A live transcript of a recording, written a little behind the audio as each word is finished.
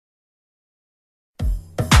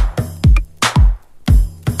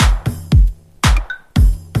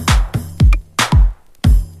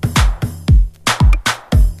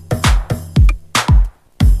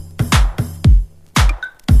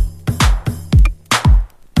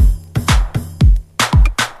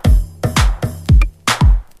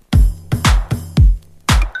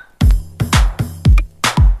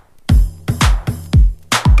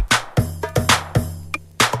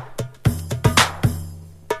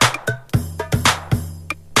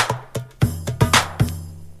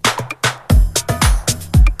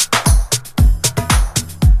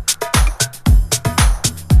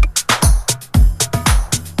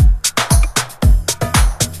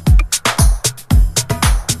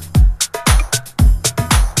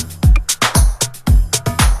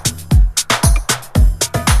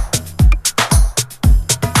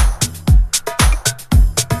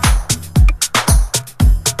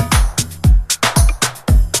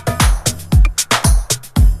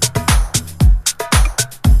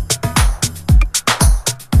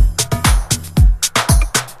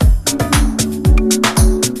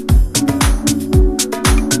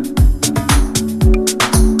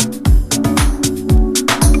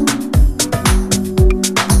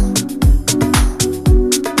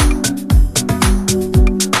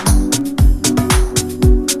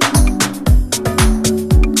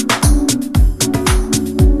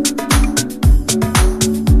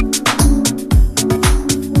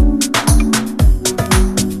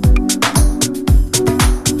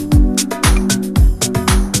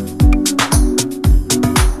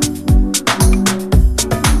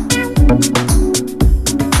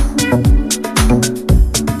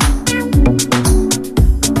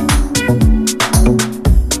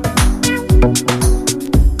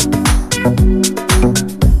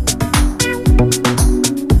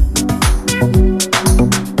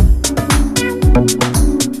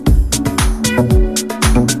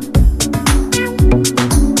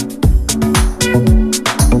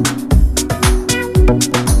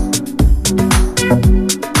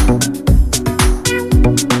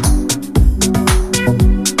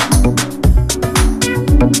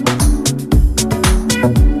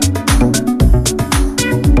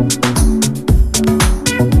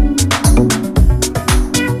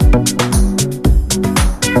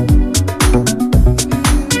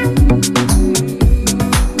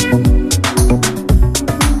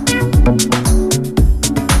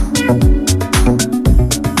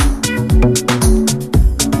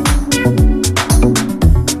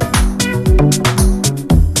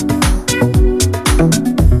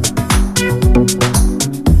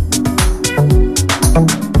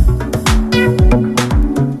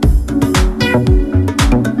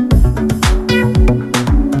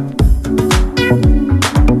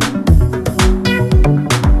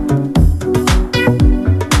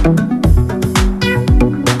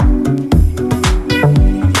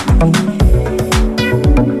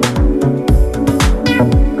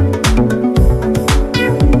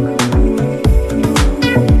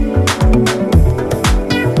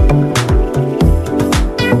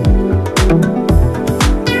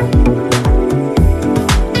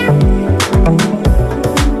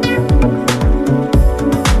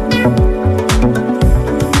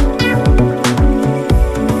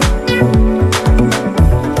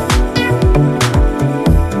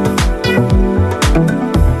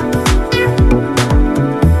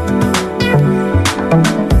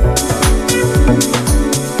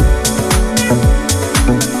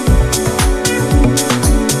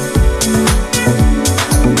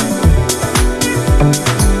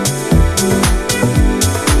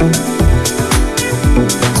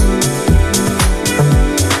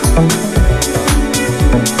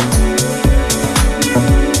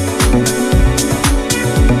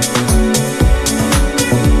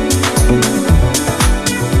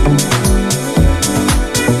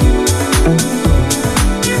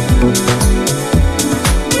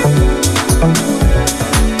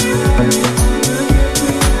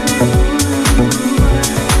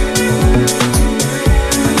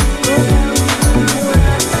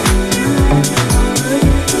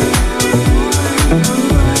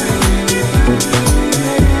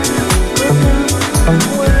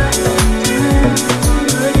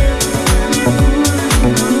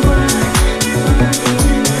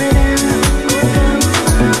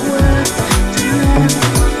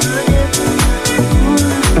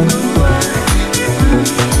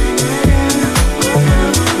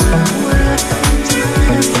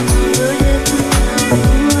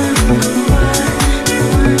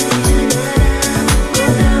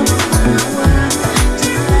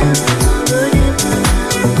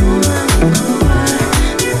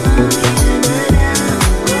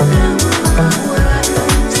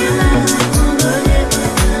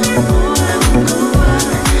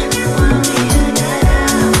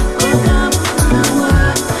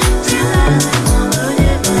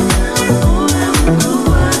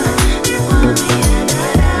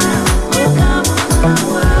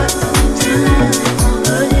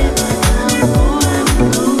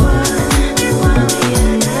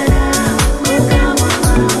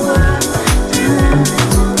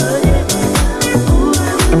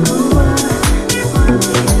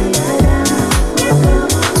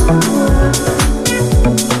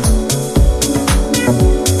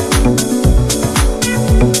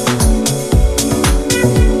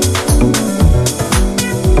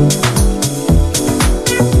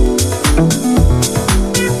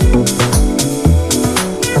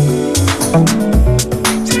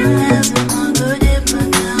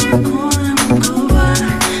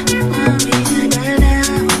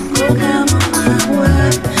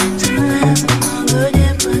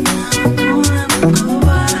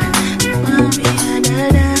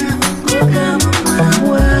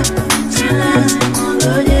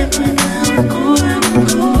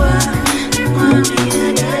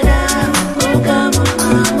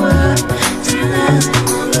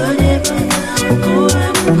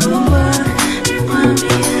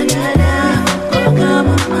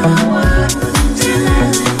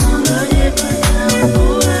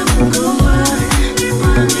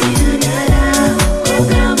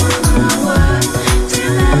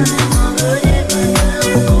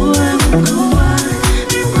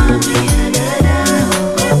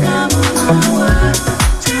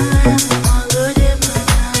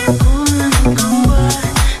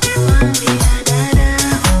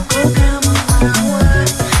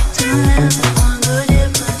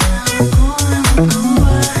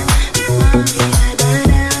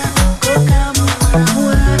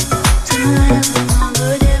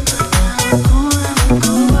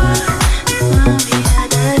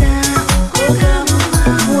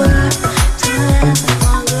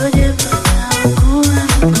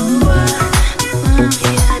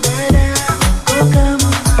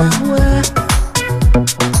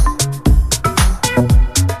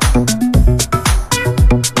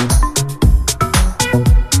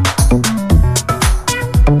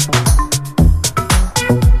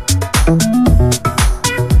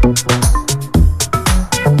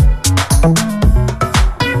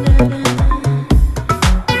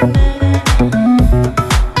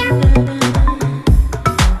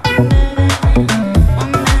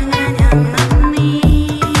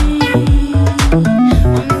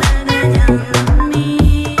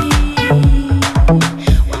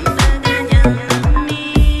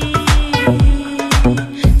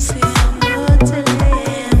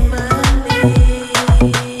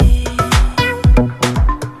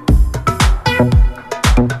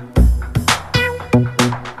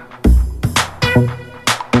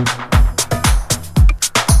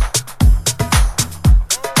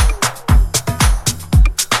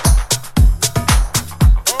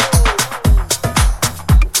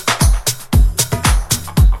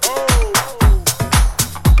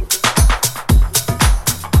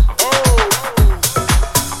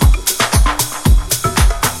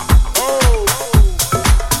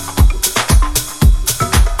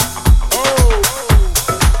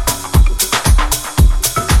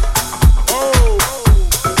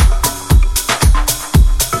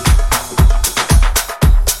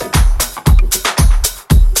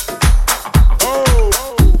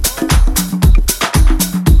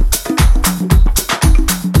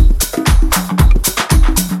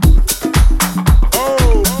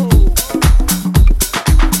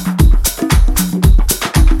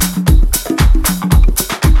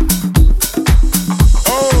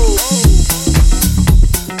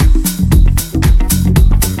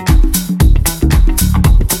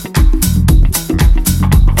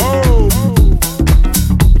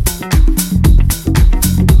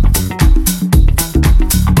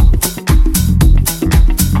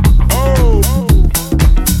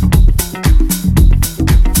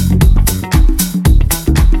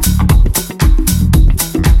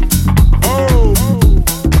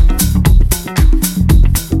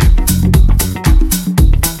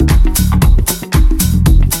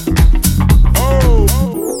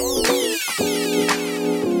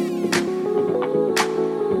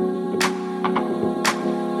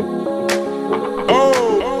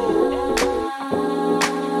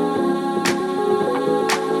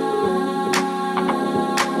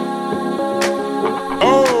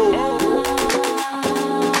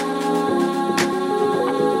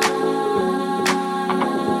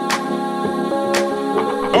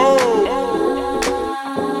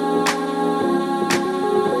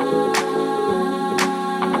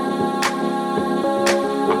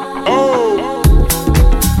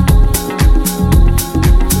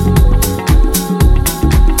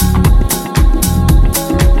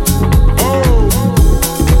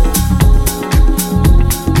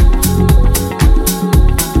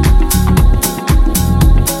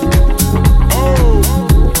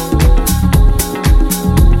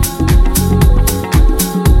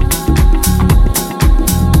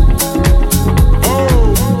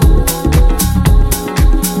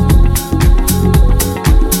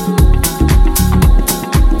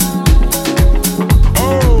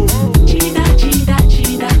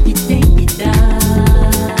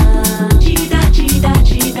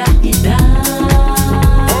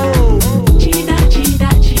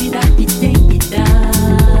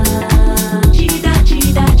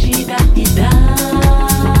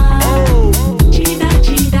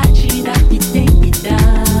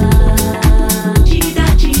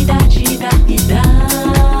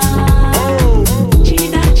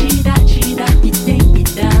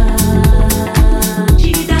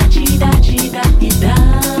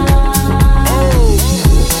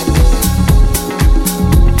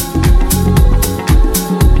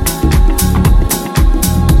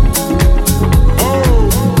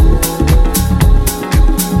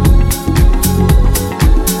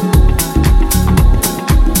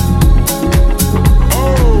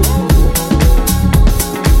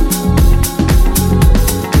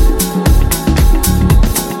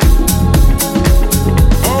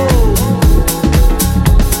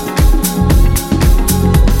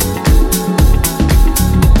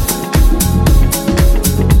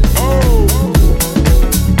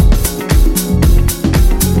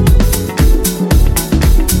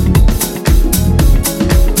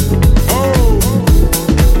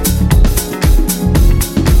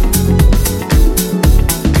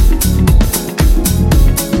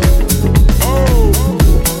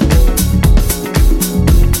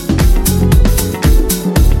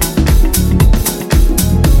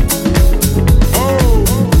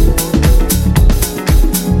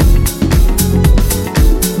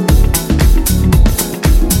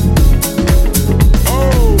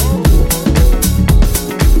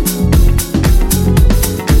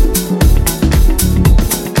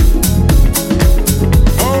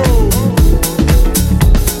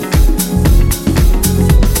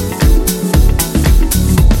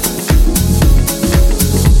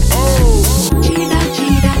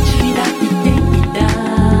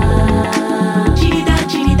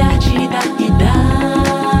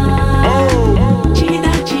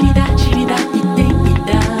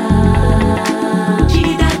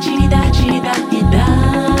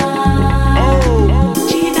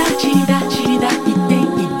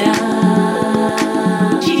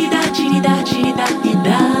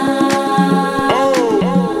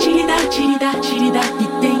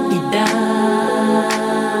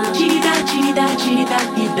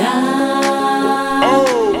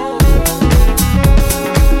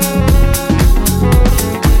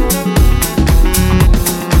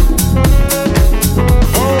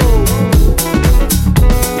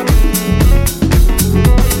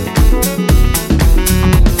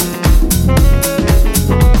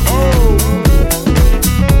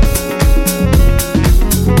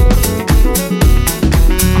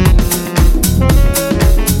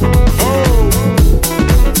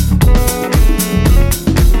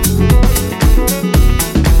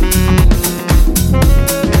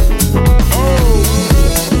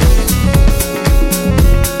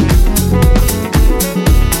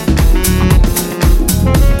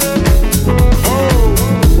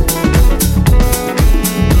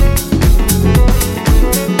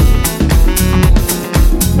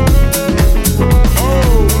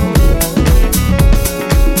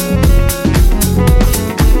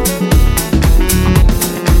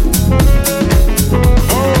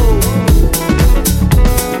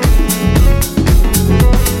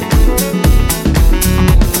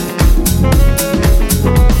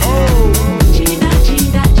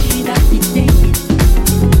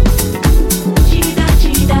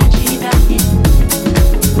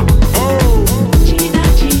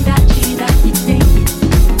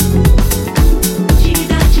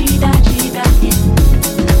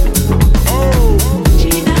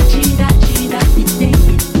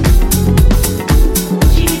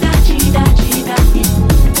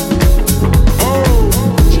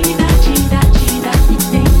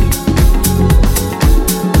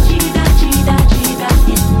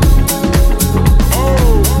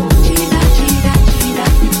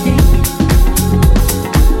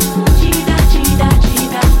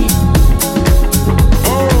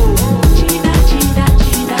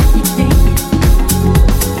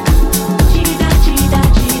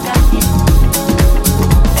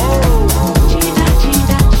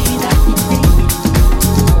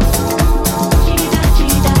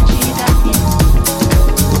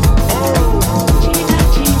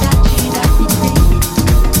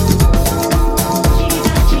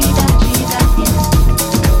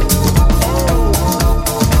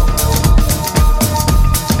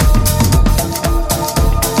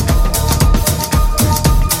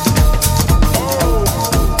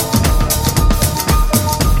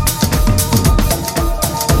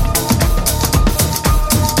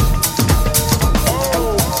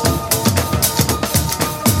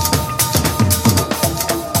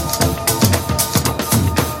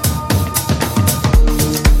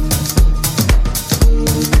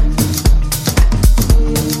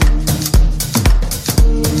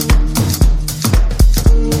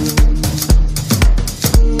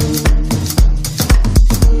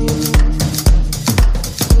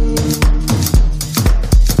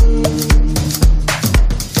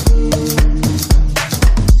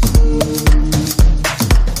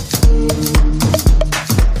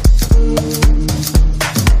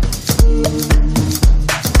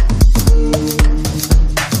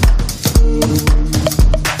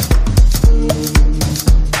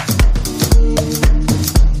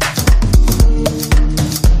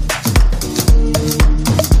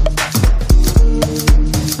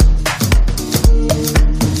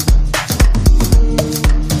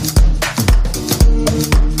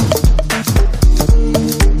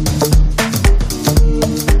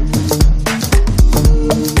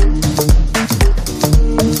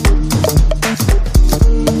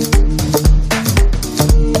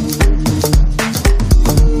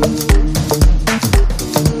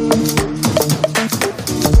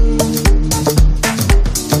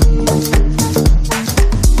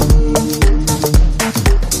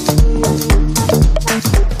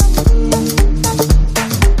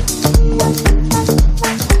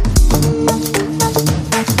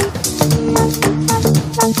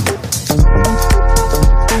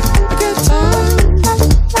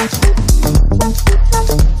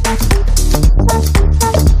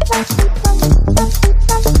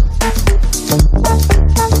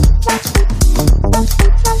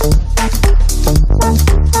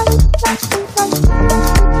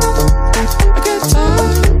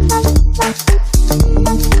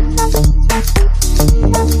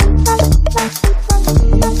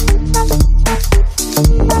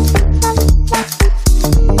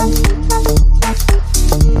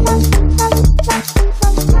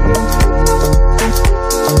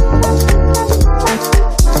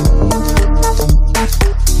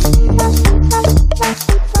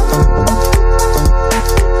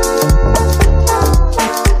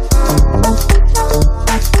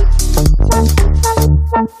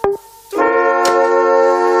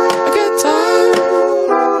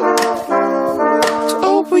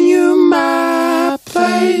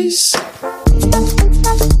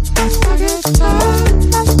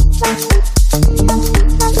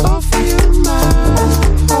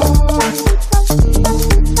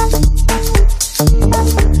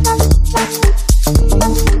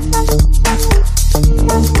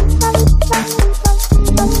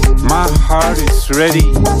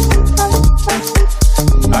ready.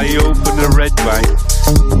 I open the red wine.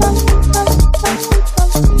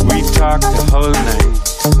 We talk the whole night.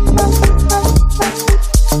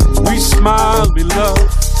 We smile, we love,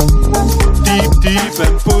 deep, deep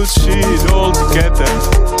and bullshit all together.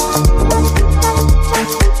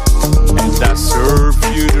 And I serve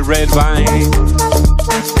you the red wine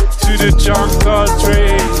to the junk called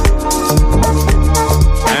trade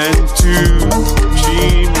and to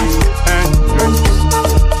Jimi Hendrix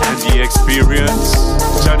and the experience.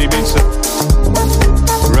 Johnny Mitchell,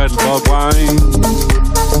 red blood wine,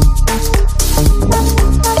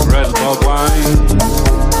 red blood wine.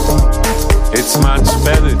 It's much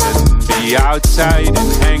better than be outside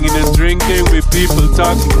and hanging and drinking with people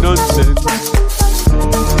talking nonsense.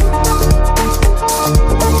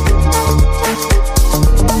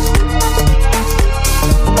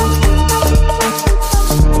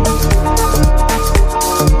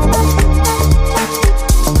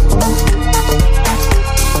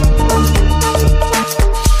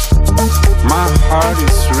 My heart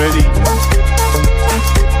is ready.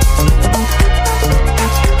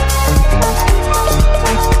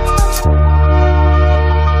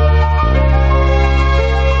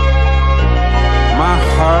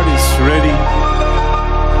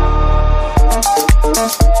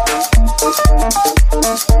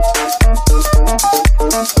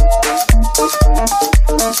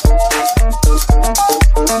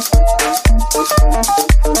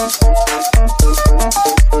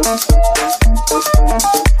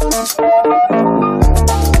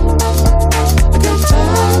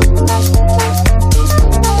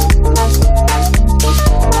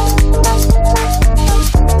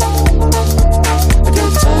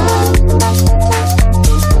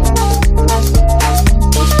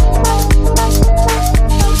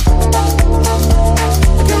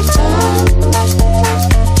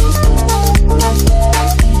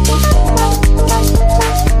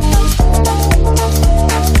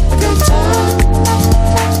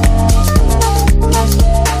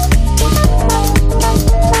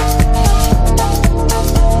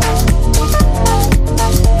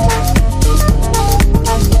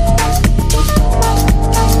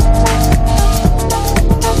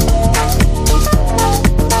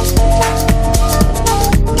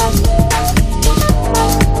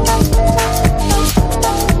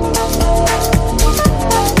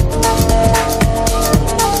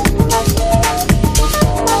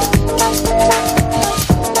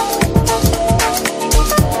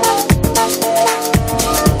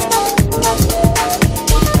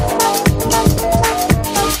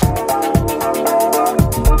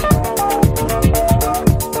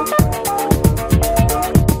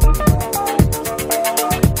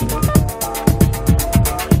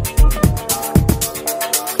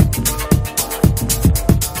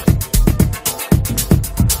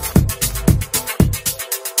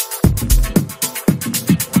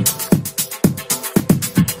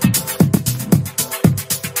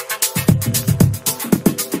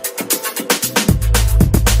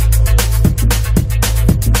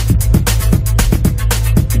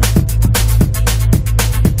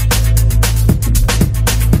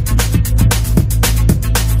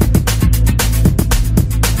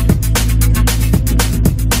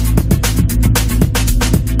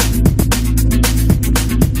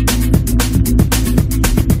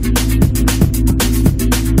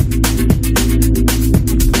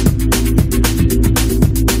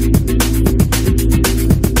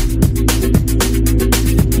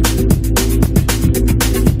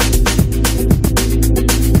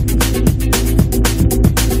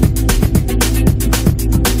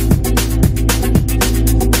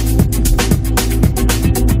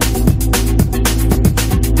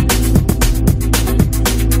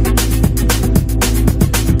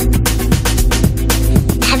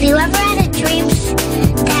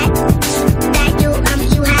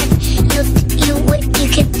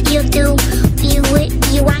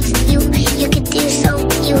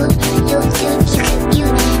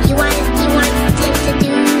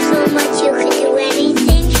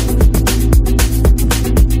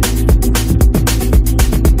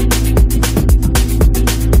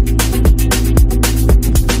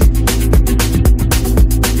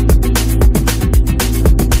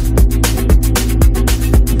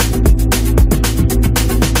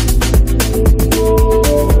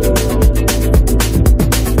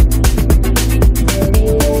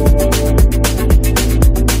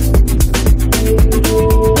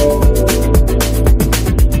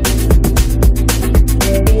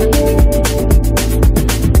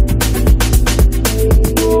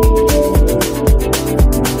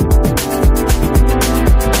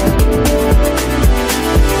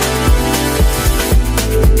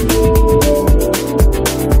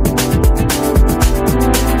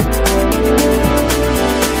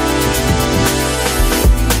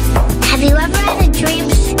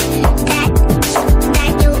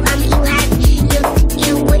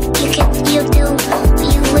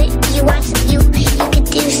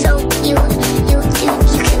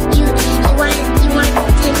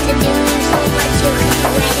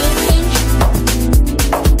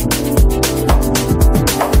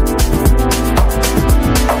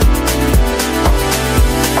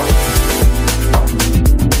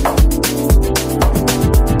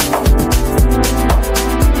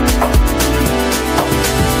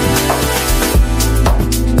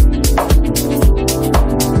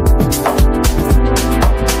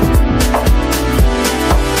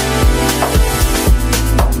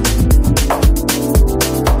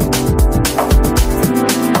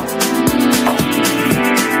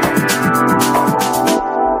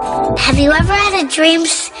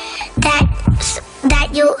 dreams that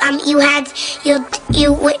you had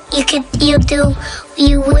you what you could you do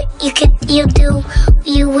you what you could you do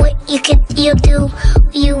you what you could you do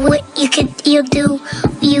you what you could you do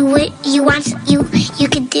you what you want you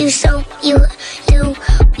could do so you do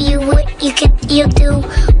you what you could you do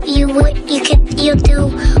you what you could you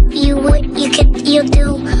do you what you could you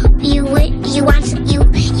do you what you want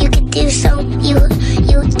you could do so you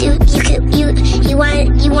do you could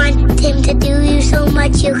you want him to do you so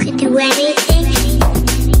much you could do anything.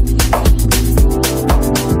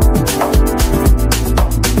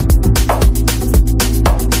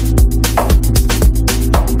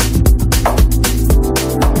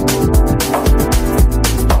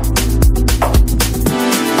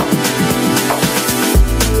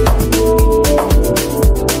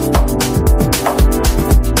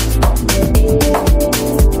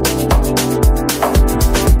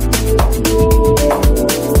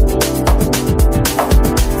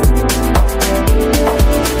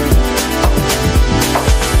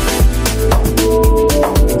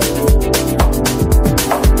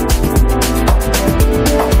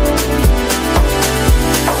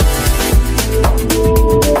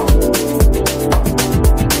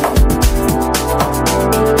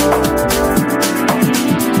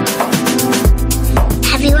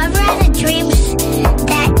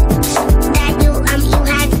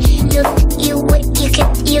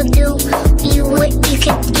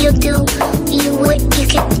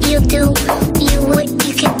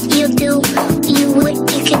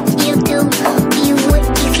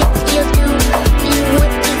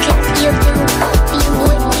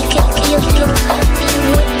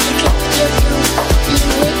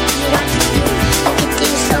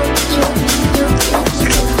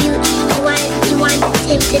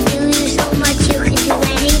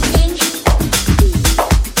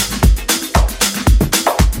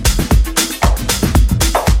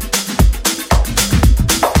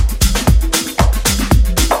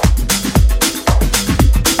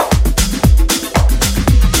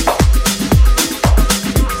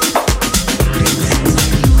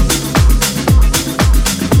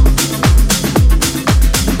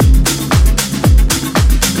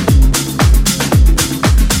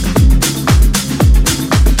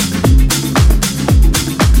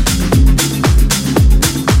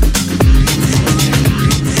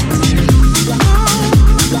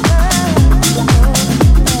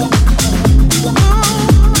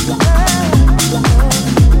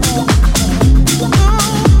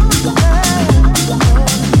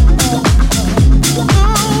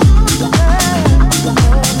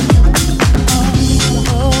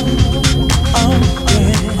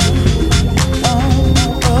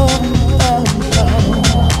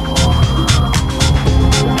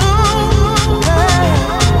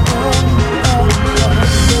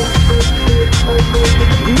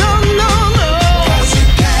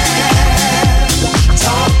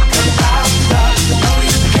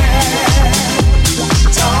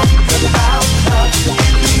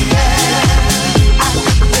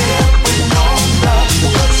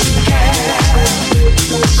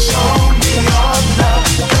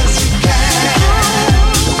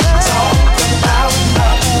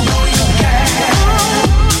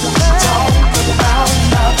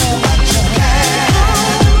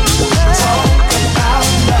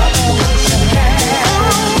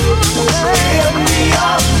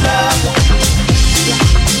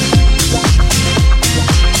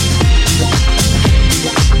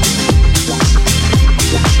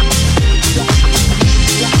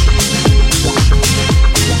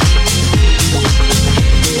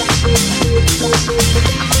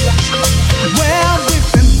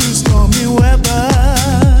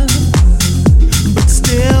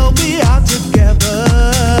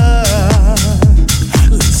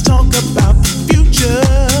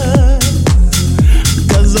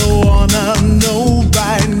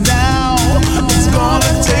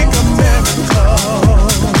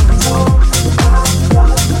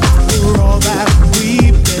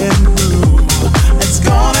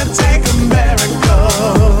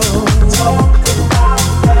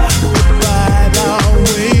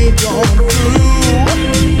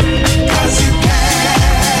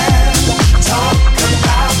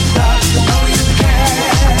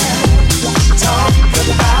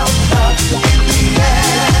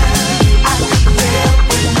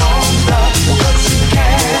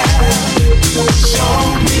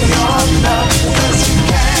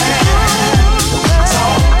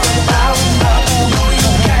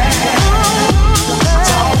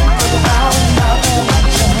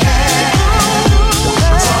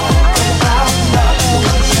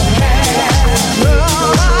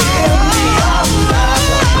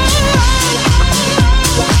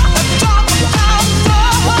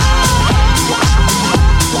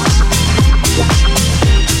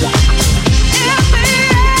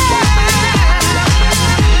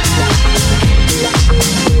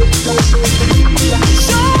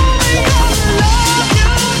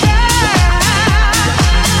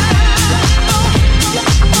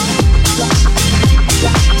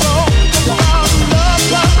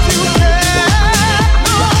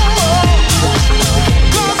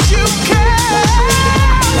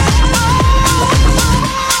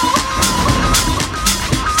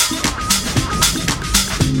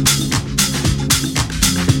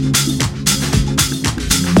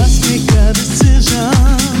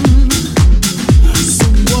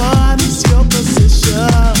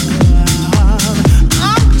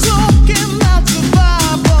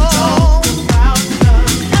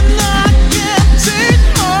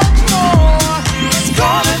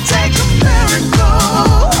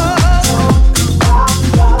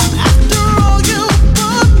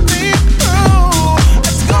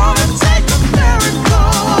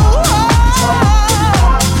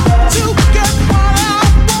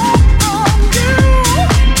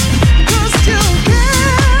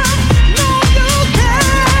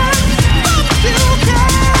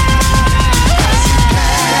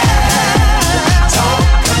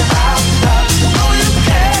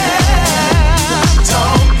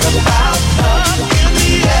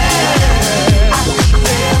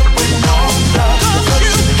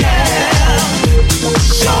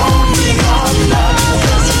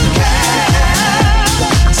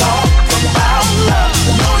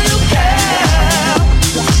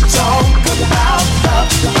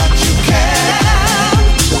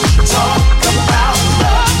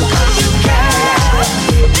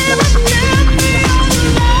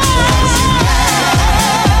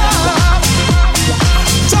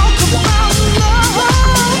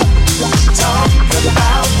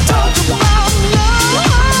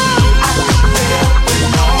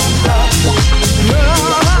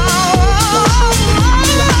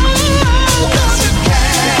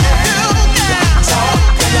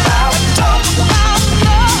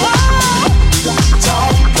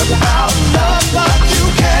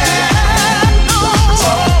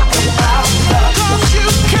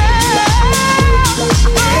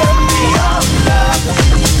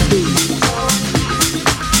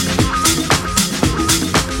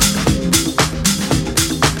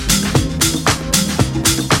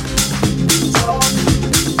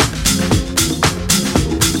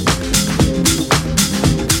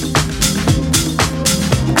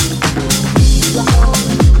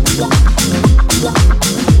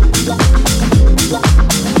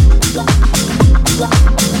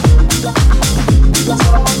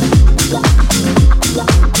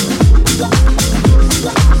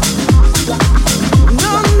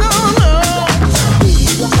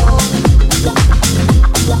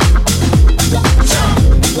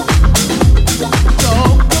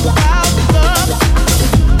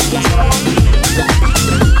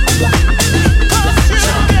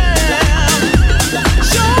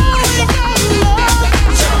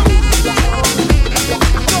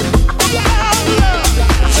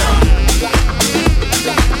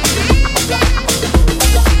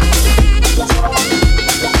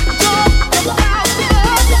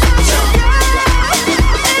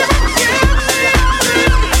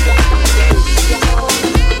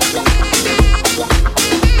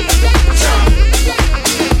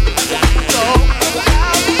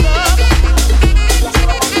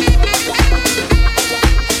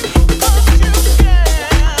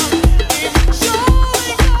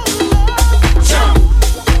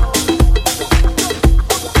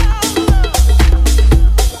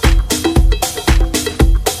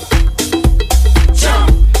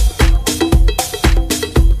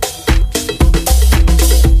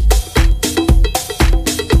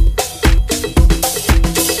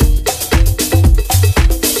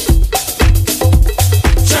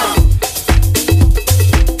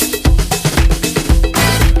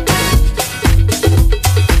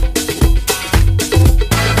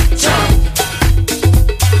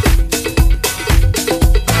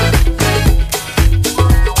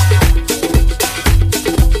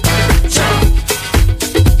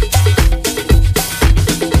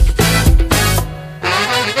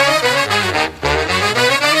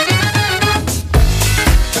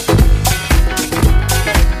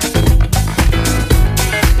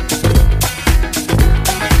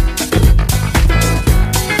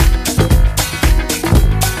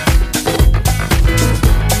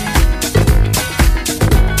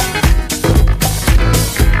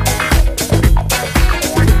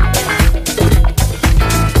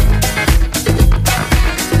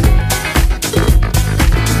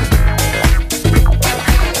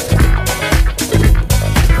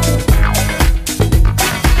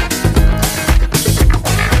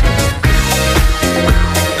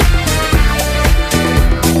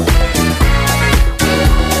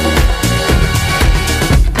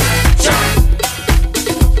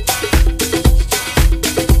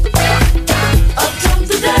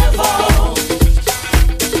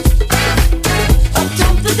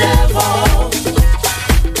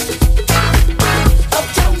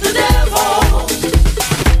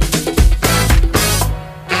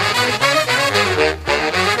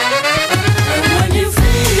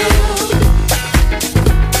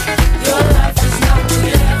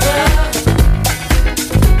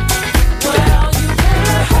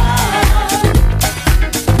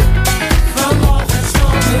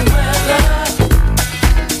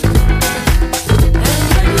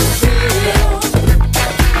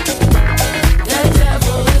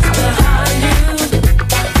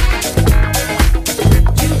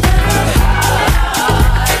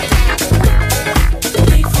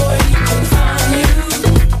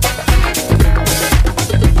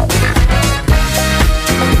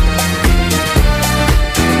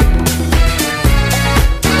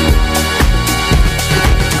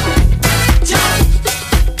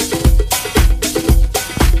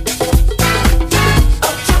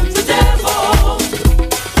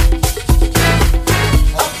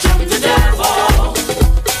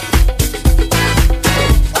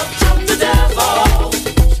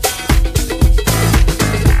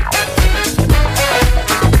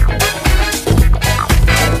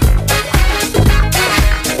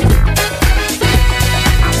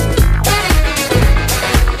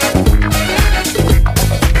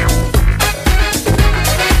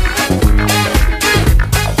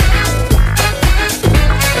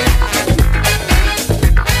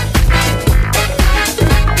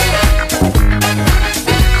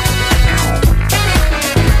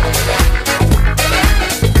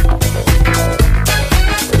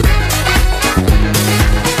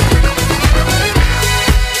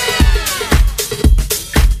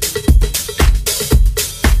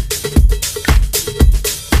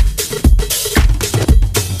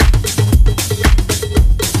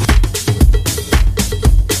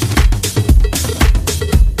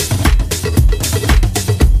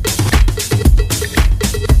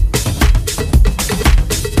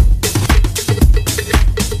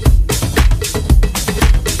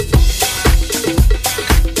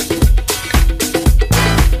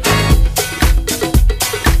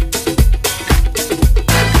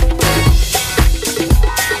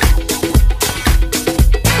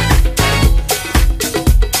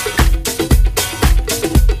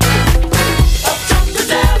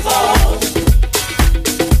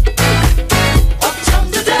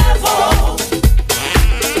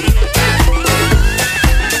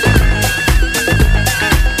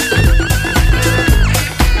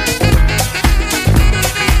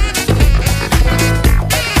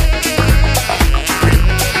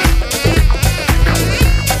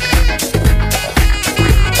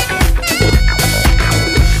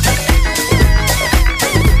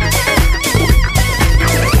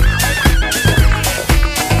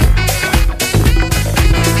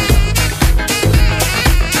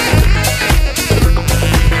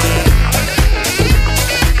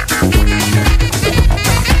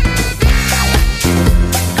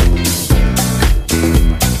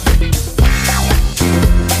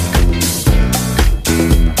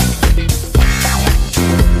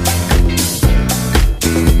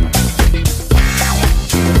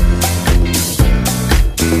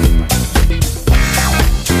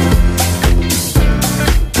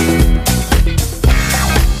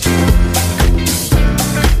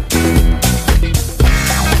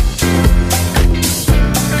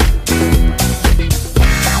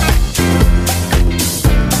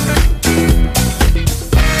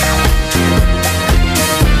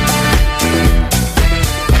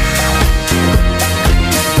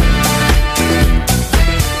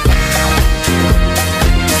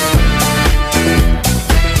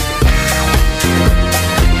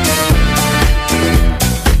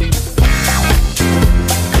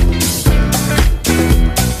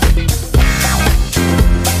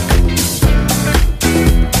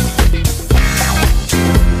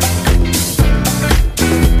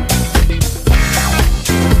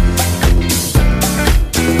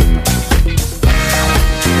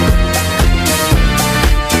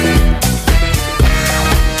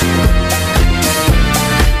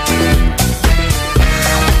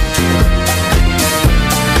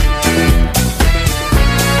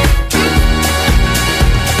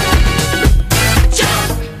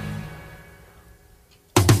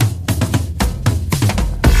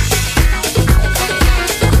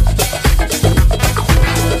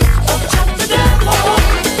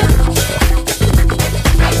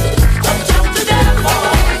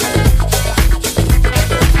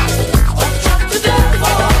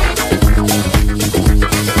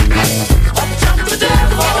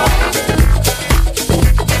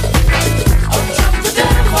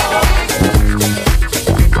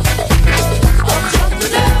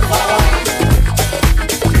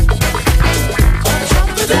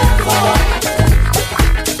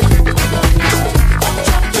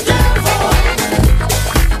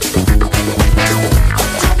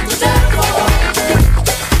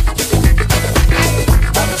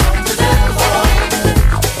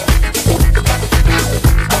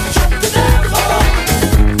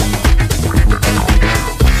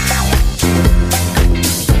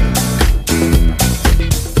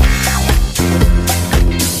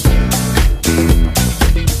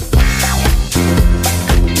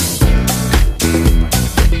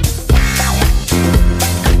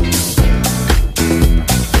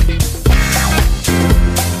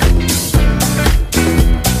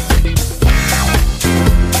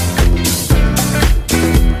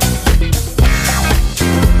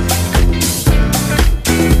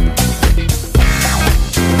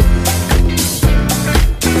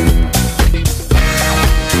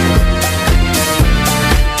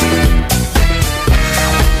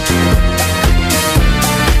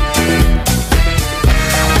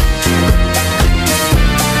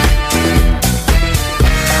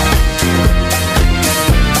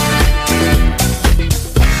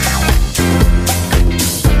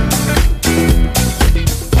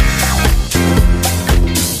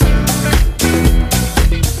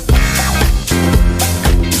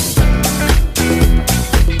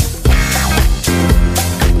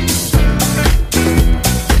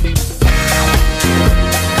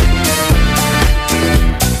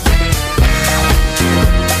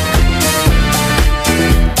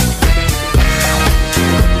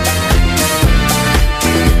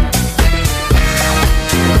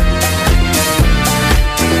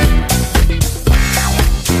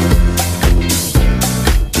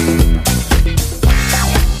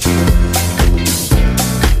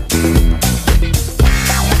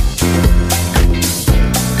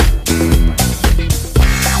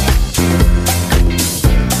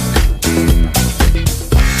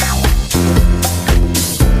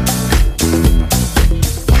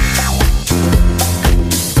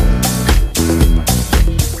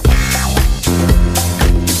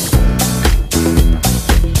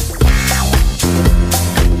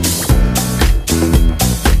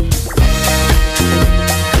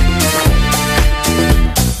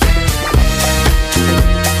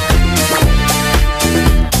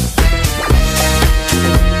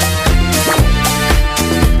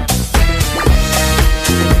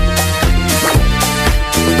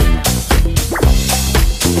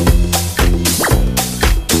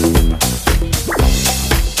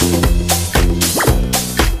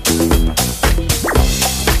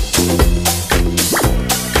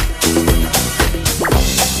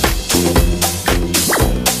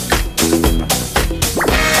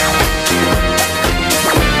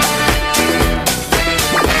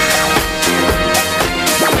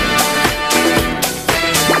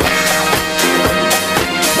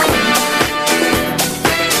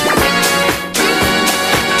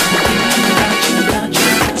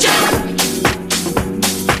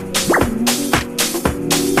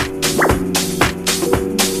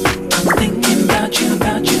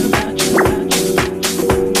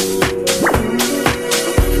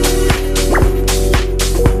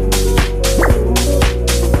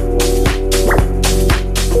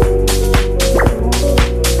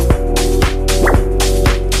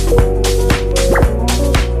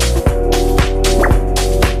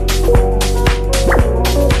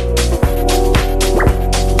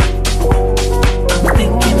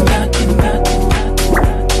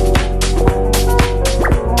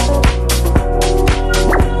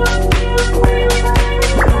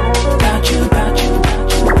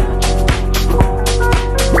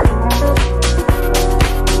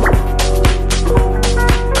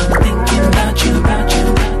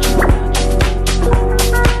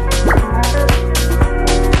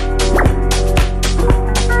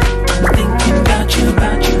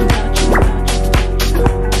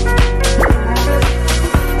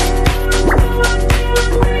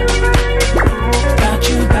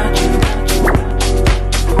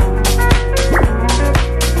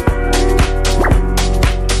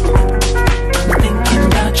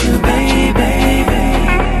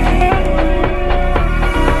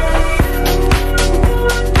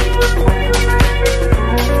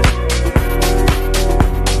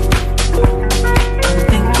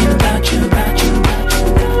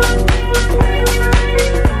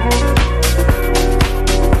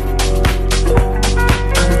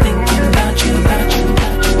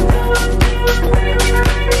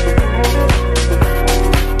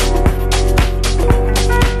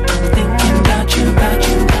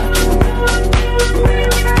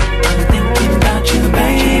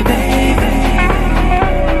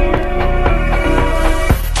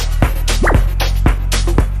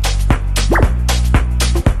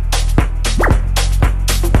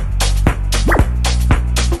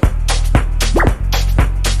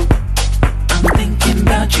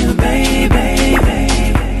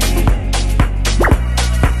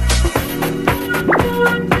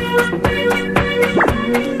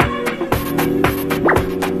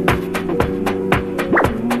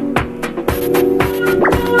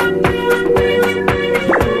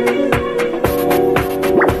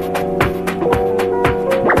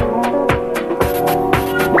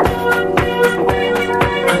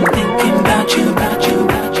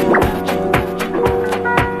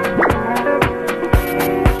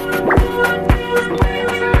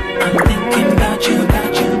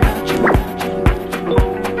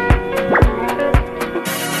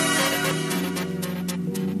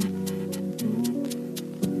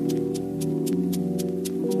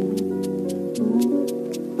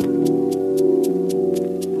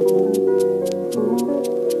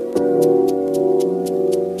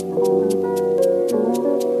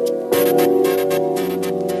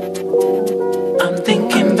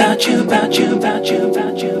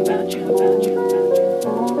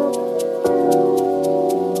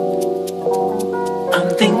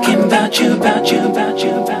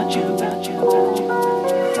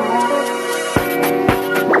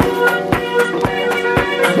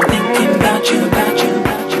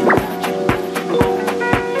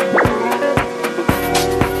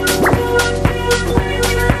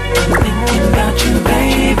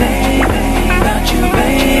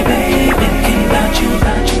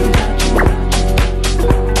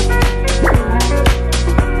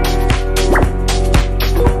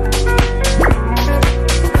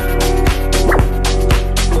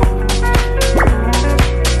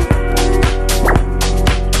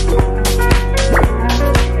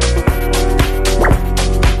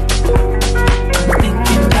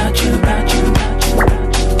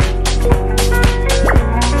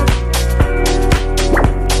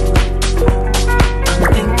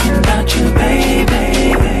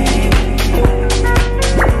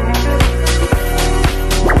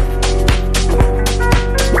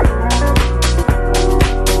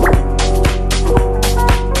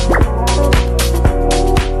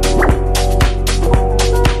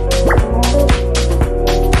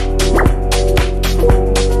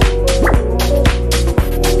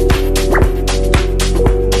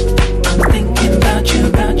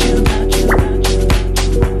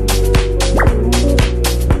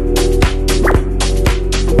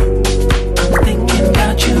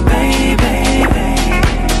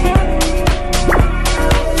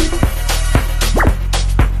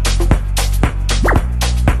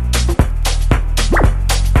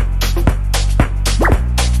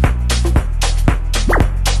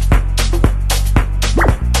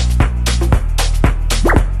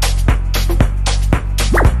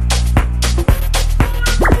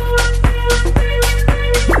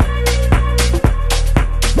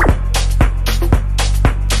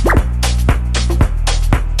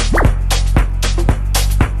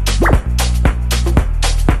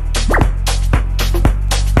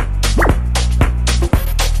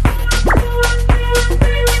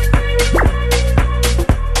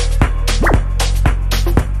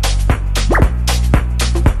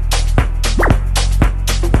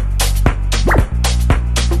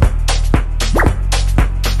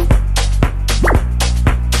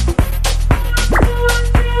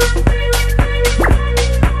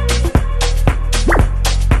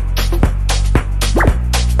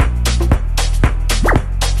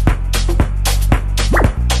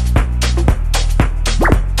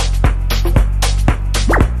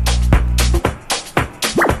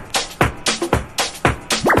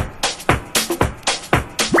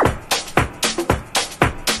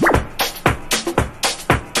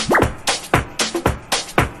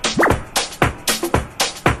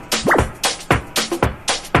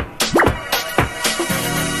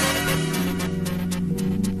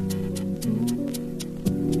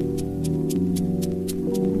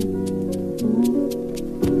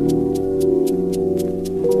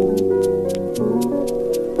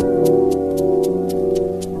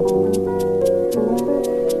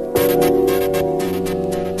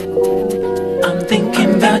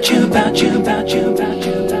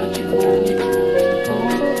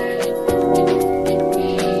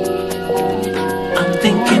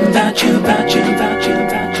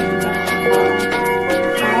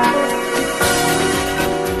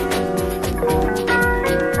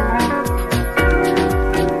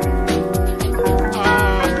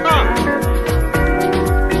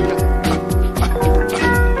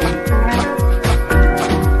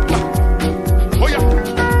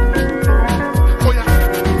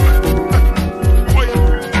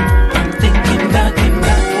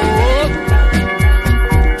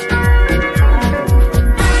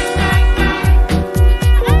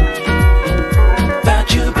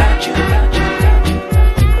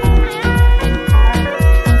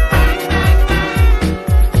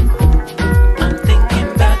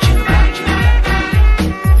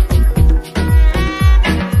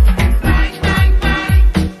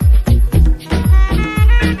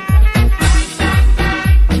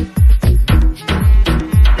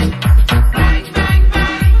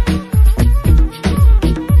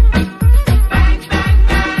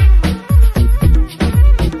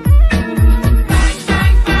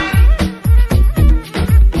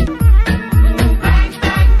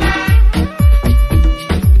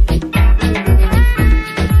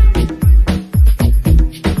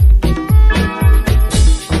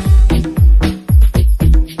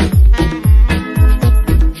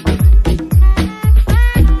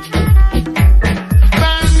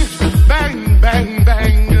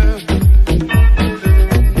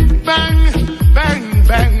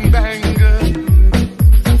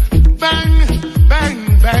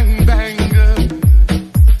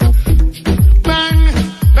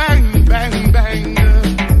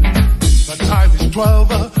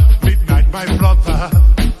 my brother.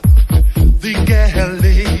 The girl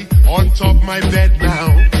lay on top my bed now.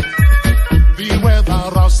 The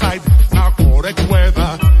weather outside now correct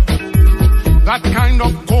weather. That kind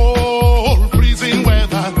of cold, freezing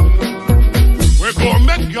weather. We're gonna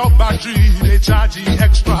make your battery, they charge you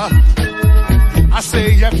extra. I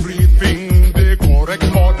say everything, they correct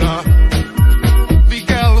order. The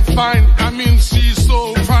girl fine, I mean she's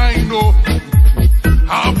so fine, oh.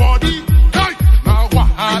 Her body tight, now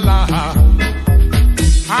wahala.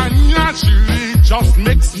 And naturally just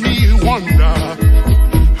makes me wonder.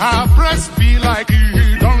 Her breast be like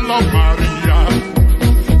you don't love Maria.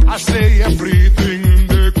 I say everything,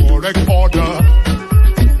 the correct order.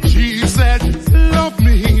 She said, love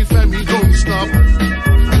me, Femi, don't stop.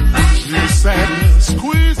 She said,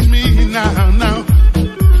 squeeze me now, now.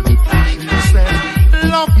 She said,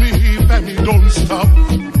 love me, Femi, don't stop.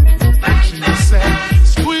 She said,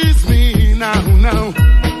 squeeze me now, now.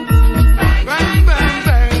 Bang, bang,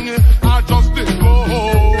 bang, I just did go.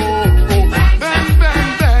 Bang, bang,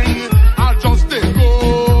 bang, I just did go.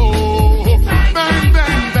 Bang,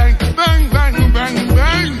 bang, bang, bang, bang, bang,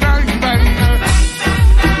 bang, bang, bang.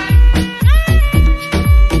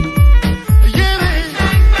 Yeah,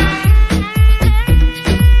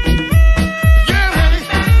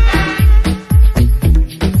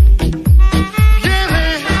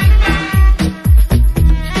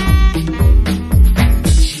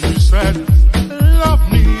 She said, love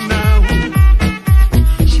me now.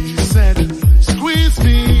 She said, squeeze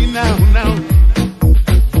me now, now.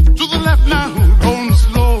 To the left now, don't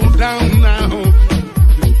slow down now.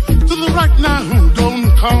 To the right now, don't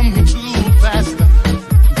come too fast.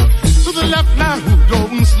 To the left now,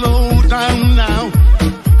 don't slow down now.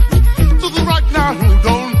 To the right now,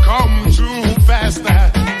 don't come too fast.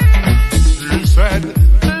 She said,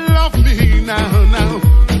 love me now, now.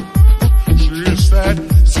 She said,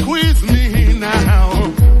 squeeze me now.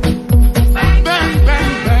 Bang,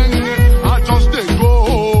 bang, bang, I just did go.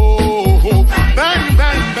 Bang,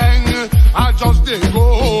 bang, bang, I just did go.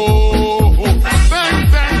 Bang,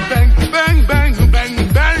 bang, bang, bang, bang, bang,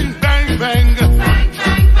 bang, bang, bang.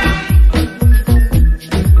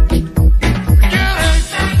 Yeah,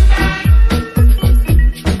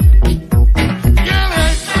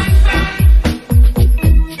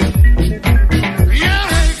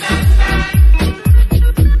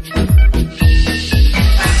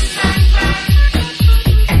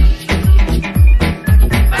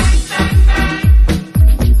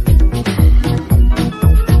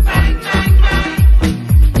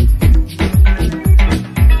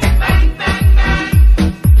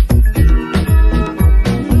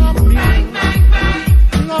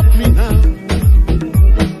 love me now.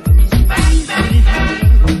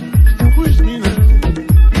 Squeeze me now.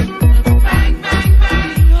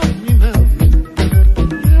 Love me now.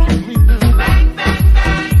 Love me now.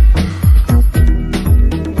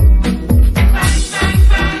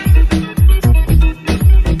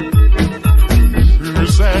 She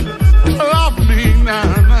said, love me now,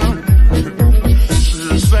 now.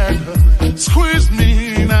 She said, squeeze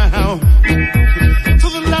me now. To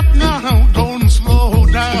the left now, don't slow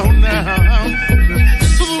down now.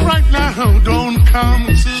 To the right now, don't come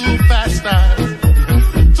too fast.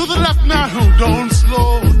 To the left now, don't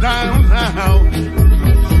slow down now.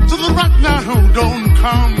 To the right now, don't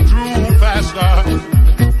come through faster.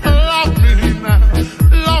 Love me now,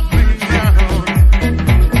 love me now.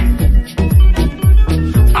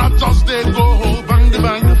 I just did go bang,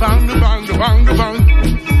 bang, bang, bang, bang, bang.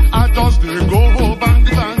 I just did go bang,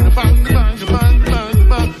 bang, bang, bang, bang, bang,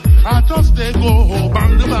 bang. I just did go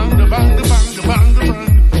bang, bang, bang, bang, bang, bang.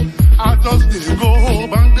 I just did go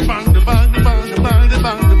bang, bang, bang, bang, bang, bang,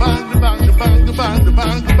 bang, bang, bang, bang,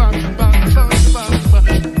 bang, bang,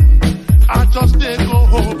 bang. I just did go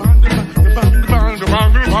bang, bang, bang, bang,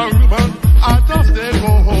 bang, bang. I just did go.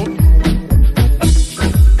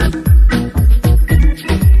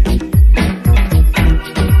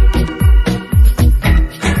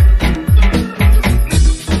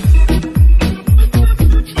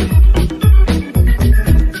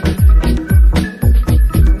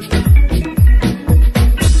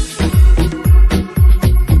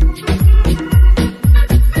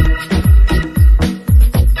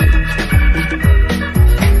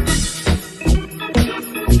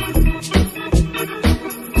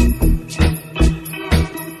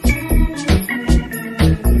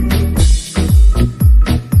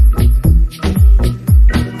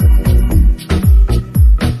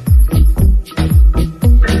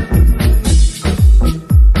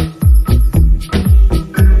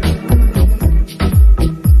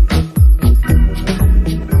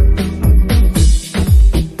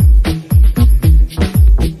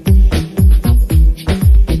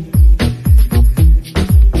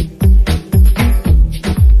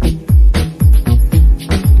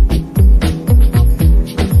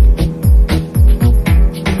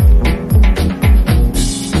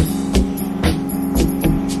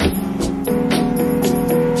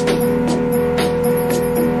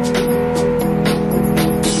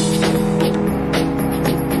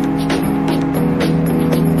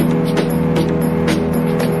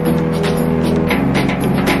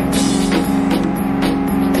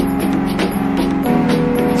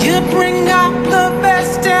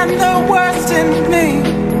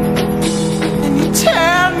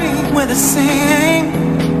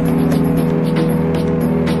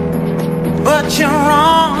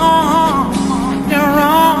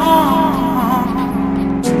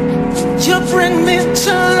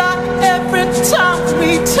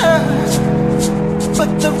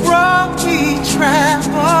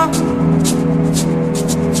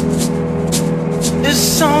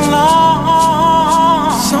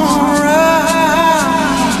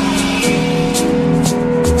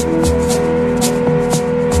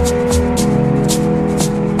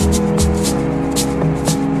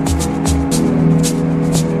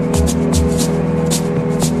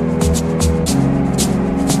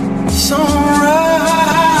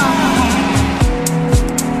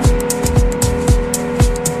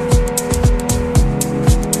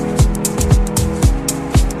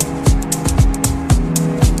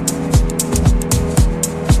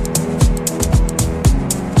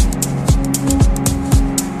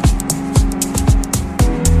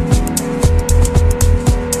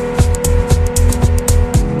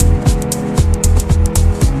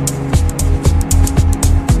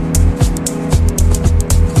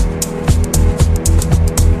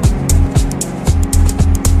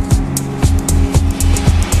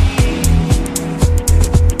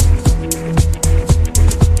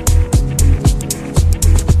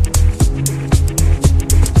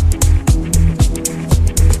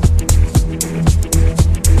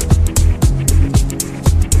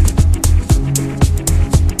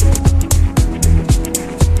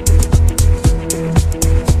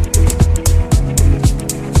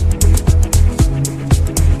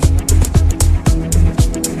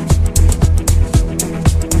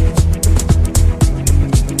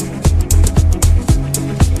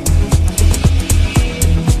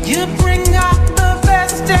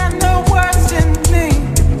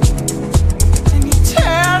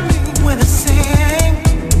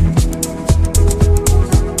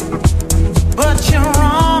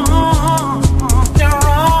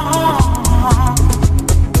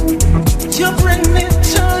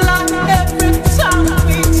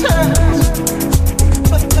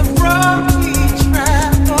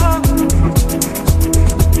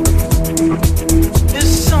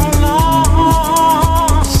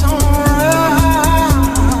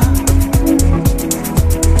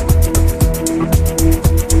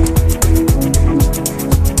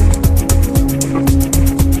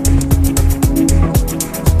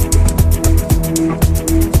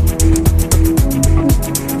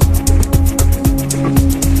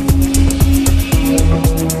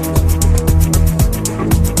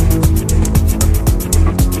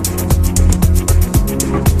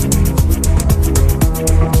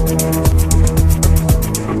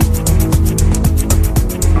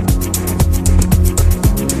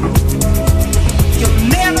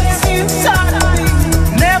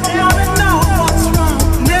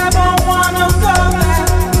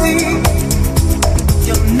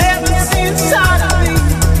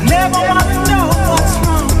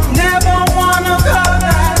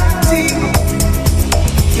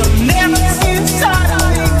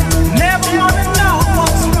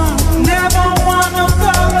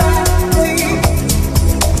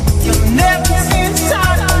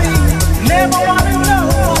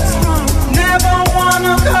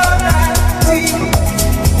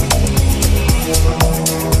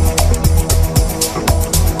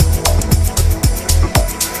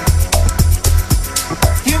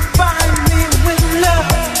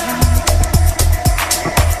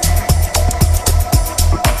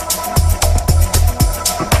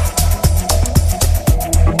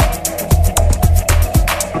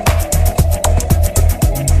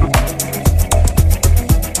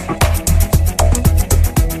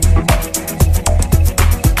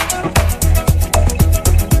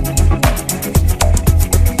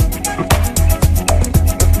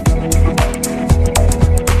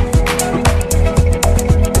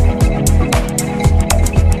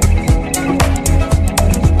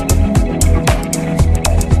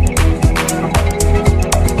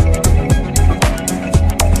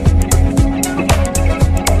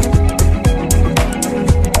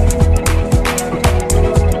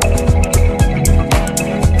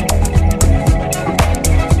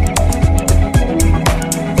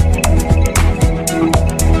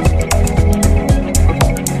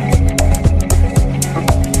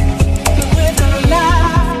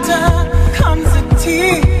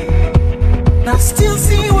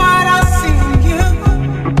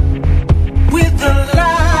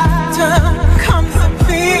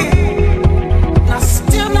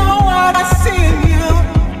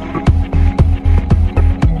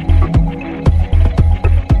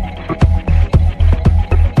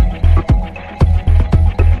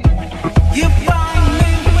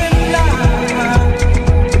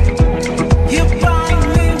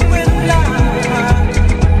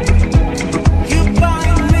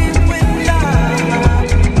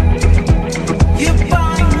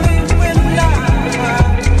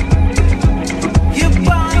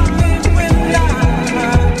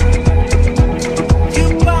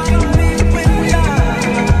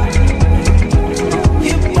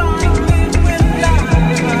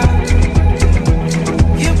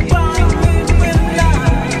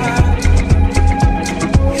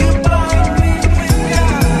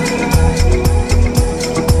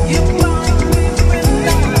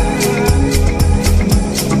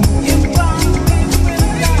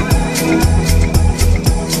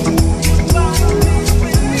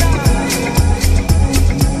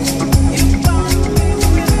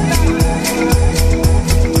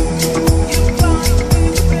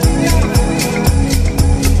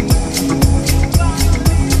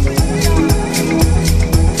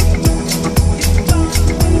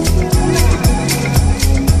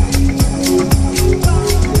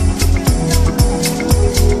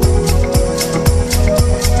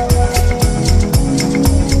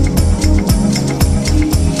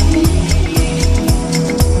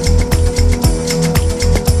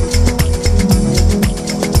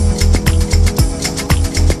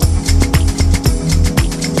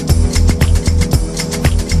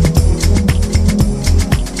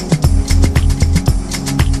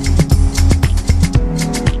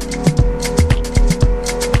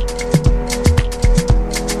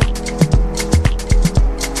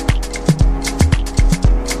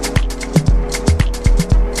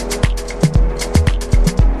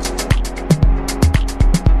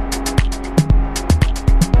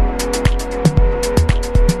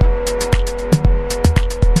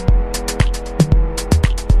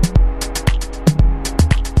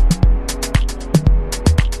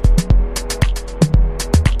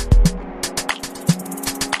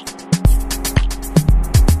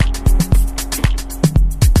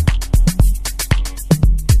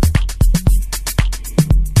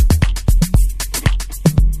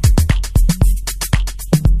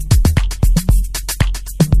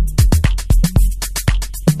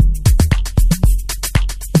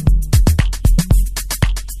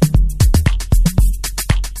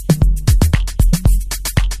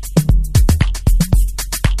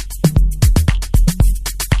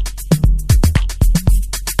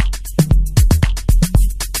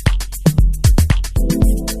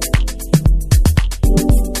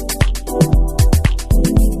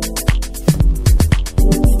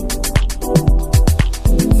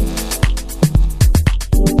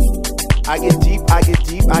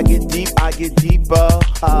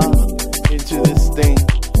 thing.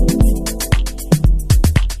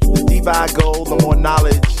 The deeper I go, the more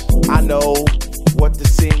knowledge I know. What to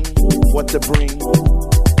sing, what to bring.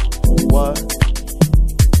 What?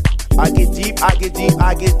 I get deep, I get deep,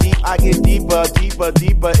 I get deep, I get deeper, deeper,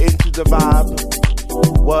 deeper into the vibe.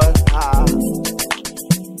 What?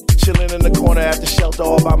 Chilling in the corner at the shelter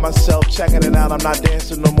all by myself, checking it out. I'm not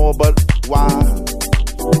dancing no more, but why?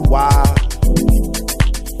 Why?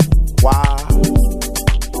 Why?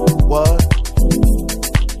 What?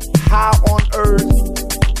 How on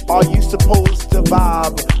earth are you supposed to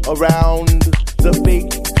vibe around the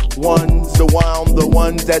fake ones, the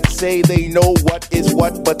ones that say they know what is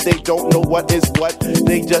what, but they don't know what is what.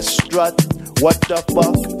 They just strut. What the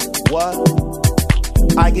fuck? What?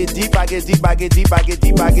 I get deep, I get deep, I get deep, I get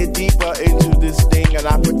deep, I get deeper into this thing, and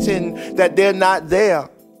I pretend that they're not there.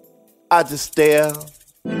 I just stare.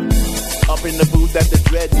 Up in the booth at the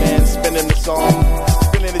Dread Man, spinning the song,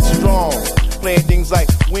 spinning it strong, playing things like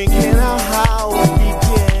when can our house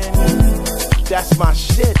begin? That's my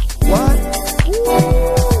shit. What?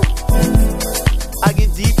 Woo. I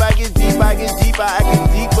get deep, I get deep, I get deeper, I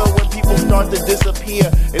get deeper when people start to disappear.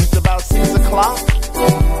 And it's about 6 o'clock.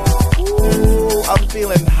 Ooh, I'm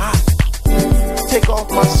feeling hot. Take off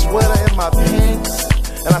my sweater and my pants,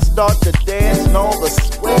 and I start to dance, and all the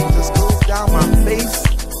sweat just goes down my face.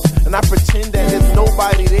 And I pretend that there's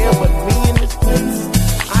nobody there but me in this place.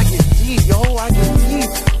 I get deep, yo, I get deep.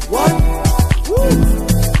 What? Woo.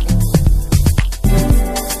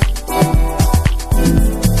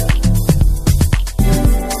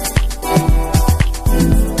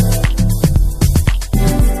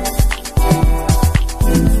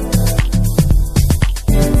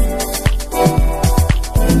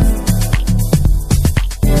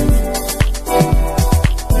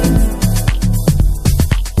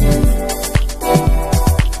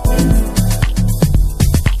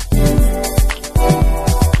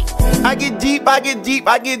 I get deep,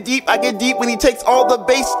 I get deep, I get deep when he takes all the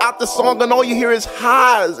bass out the song and all you hear is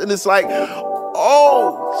highs, and it's like,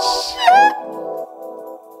 oh shit.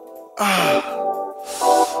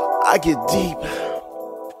 I get deep.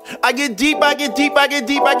 I get deep, I get deep, I get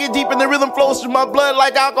deep, I get deep, and the rhythm flows through my blood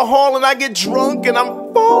like alcohol, and I get drunk and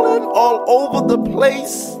I'm falling all over the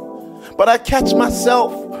place. But I catch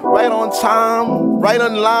myself right on time, right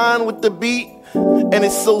on line with the beat, and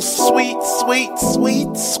it's so sweet, sweet,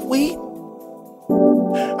 sweet, sweet.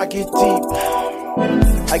 I get deep,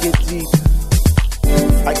 I get deep,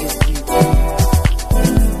 I get deep.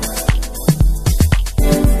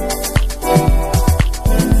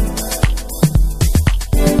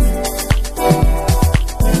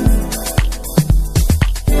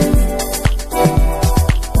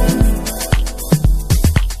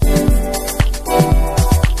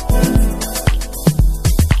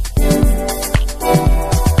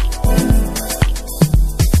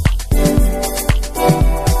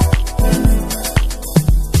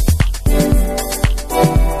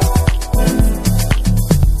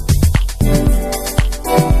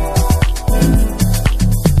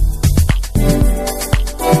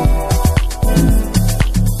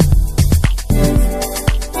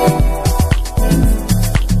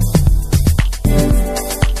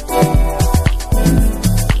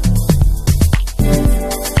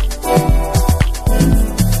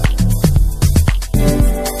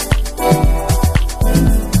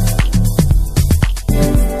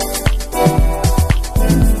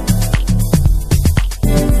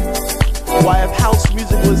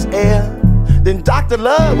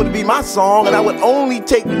 Love would be my song, and I would only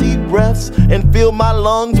take deep breaths and fill my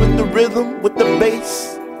lungs with the rhythm, with the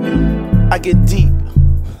bass. I get deep.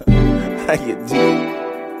 I get deep.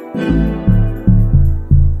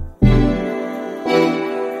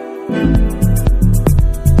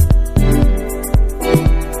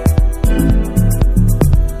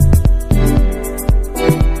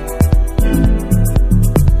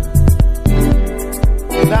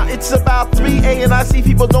 Now it's about 3 a.m. and I see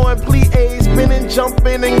people doing plie-A's, spinning,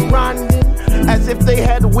 jumping, and grinding as if they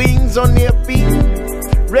had wings on their feet,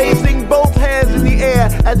 raising both hands in the air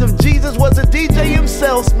as if Jesus was a DJ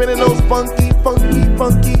himself, spinning those funky, funky,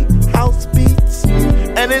 funky house beats.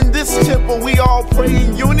 And in this temple we all pray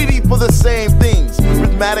in unity for the same things.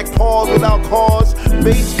 Rhythmic pause without cause,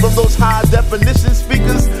 bass from those high definition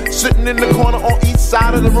speakers sitting in the corner on each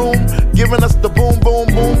side of the room, giving us the boom, boom,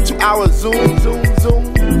 boom to our zoom, zoom,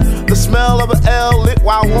 zoom. The smell of an L lit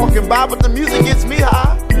while walking by, but the music gets me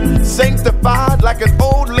high. Sanctified like an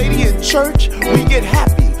old lady in church, we get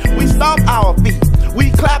happy, we stomp our feet,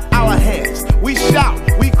 we clap our hands, we shout,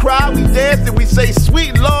 we cry, we dance, and we say,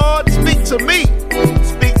 sweet Lord, speak to me,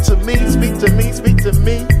 speak to me, speak to me, speak to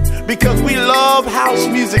me, because we love house house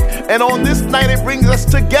music. And on this night it brings us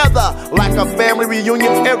together like a family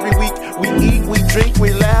reunion every week. We eat, we drink,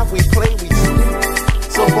 we laugh, we play, we sleep.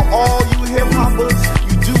 So for all you hip hoppers,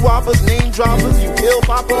 you doo-woppers, name droppers, you hill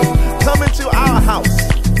poppers, come into our house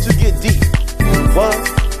to get deep.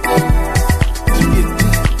 What?